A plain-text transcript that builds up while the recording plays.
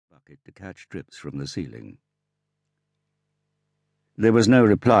bucket to catch drips from the ceiling. There was no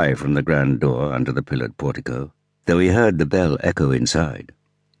reply from the grand door under the pillared portico, though he heard the bell echo inside.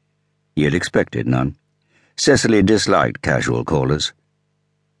 He had expected none. Cecily disliked casual callers.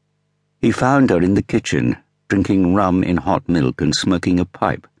 He found her in the kitchen, drinking rum in hot milk and smoking a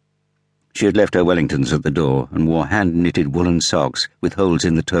pipe. She had left her Wellingtons at the door and wore hand-knitted woolen socks with holes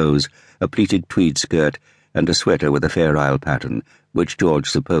in the toes, a pleated tweed skirt, and a sweater with a Fair Isle pattern, which George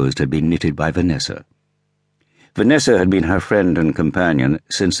supposed had been knitted by Vanessa. Vanessa had been her friend and companion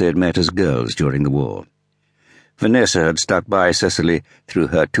since they had met as girls during the war. Vanessa had stuck by Cecily through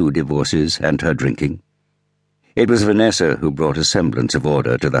her 2 divorces and her drinking. It was Vanessa who brought a semblance of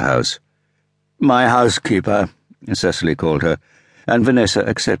order to the house. "My housekeeper," Cecily called her, and Vanessa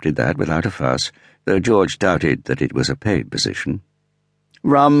accepted that without a fuss, though George doubted that it was a paid position.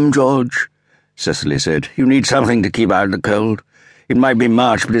 "Rum, George," Cecily said. "You need something to keep out the cold. It might be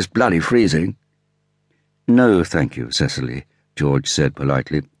March, but it's bloody freezing." "No, thank you, Cecily," George said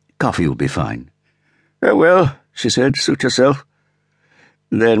politely. "Coffee will be fine." "Oh, well," she said, "suit yourself."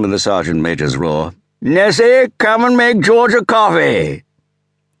 Then, with the sergeant major's roar, "Nessie, come and make George a coffee."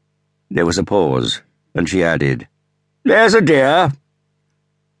 There was a pause, and she added, "There's a dear."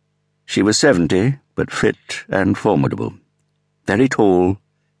 She was 70, but fit and formidable. Very tall,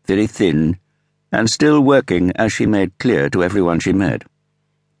 very thin, and still working, as she made clear to everyone she met.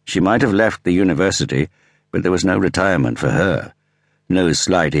 She might have left the university, but there was no retirement for her, no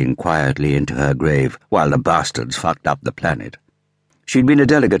sliding quietly into her grave while the bastards fucked up the planet. She'd been a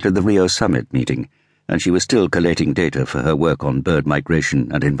delegate at the Rio Summit meeting, and she was still collating data for her work on bird migration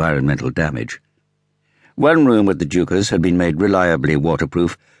and environmental damage. One room at the Dukas had been made reliably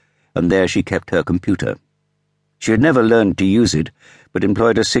waterproof, and there she kept her computer. She had never learned to use it, but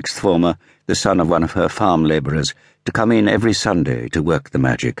employed a 6th former, the son of one of her farm labourers, to come in every Sunday to work the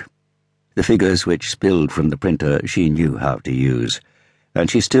magic. The figures which spilled from the printer she knew how to use, and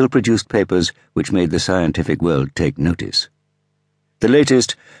she still produced papers which made the scientific world take notice. The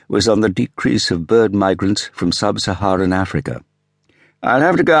latest was on the decrease of bird migrants from sub-Saharan Africa. "I'll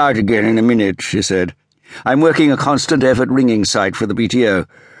have to go out again in a minute," she said. "I'm working a constant effort ringing site for the BTO.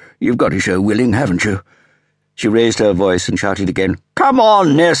 You've got to show willing, haven't you?" She raised her voice and shouted again, "Come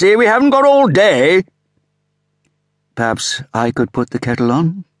on, Nessie, we haven't got all day." "Perhaps I could put the kettle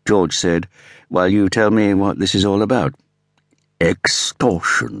on," George said, "while you tell me what this is all about."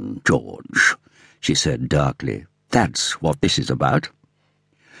 "Extortion, George," she said darkly. "That's what this is about."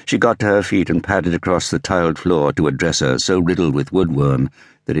 She got to her feet and padded across the tiled floor to a dresser so riddled with woodworm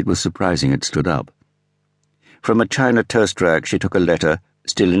that it was surprising it stood up. From a china toast rack she took a letter,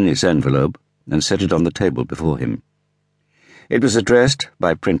 still in its envelope, and set it on the table before him. It was addressed,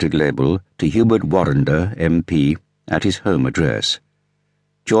 by printed label, to Hubert Warrender, MP, at his home address.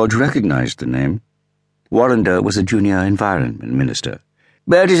 George recognized the name. Warrender was a junior environment minister.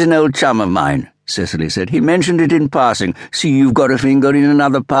 "Bertie's an old chum of mine," Cecily said. "He mentioned it in passing. See, you've got a finger in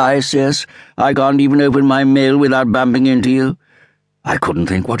another pie, Cess. I can't even open my mail without bumping into you." I couldn't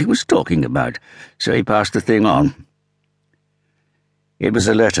think what he was talking about, so he passed the thing on. It was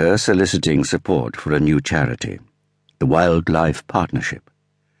a letter soliciting support for a new charity, the Wildlife Partnership.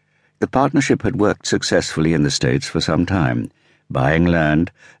 The partnership had worked successfully in the States for some time, buying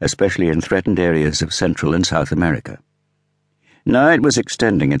land, especially in threatened areas of Central and South America. Now it was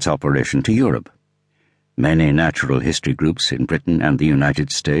extending its operation to Europe. Many natural history groups in Britain and the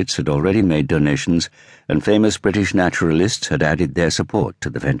United States had already made donations, and famous British naturalists had added their support to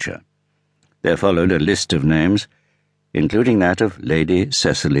the venture. There followed a list of names, including that of Lady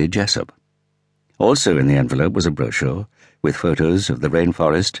Cecily Jessup. Also in the envelope was a brochure with photos of the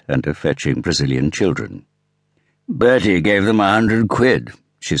rainforest and of fetching Brazilian children. "Bertie gave them £100,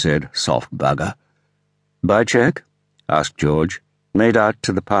 she said, soft bugger." "By cheque?" asked George. "Made out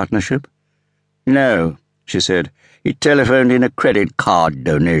to the partnership?" "No," she said. "He telephoned in a credit card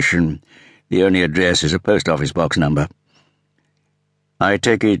donation. The only address is a post office box number." "I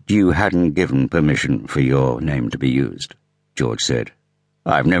take it you hadn't given permission for your name to be used," George said.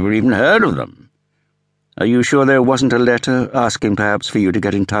 "I've never even heard of them." "Are you sure there wasn't a letter asking perhaps for you to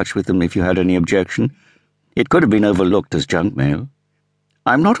get in touch with them if you had any objection? It could have been overlooked as junk mail."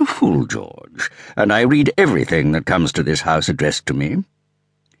 "I'm not a fool, George, and I read everything that comes to this house addressed to me."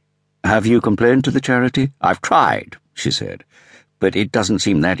 "Have you complained to the charity?" "I've tried," she said, "but it doesn't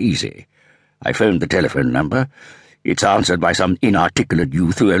seem that easy. I phoned the telephone number. It's answered by some inarticulate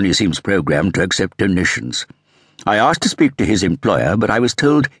youth who only seems programmed to accept donations. I asked to speak to his employer, but I was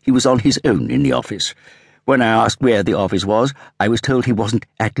told he was on his own in the office. When I asked where the office was, I was told he wasn't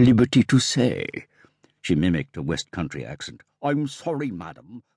at liberty to say." She mimicked a West Country accent. "I'm sorry, madam,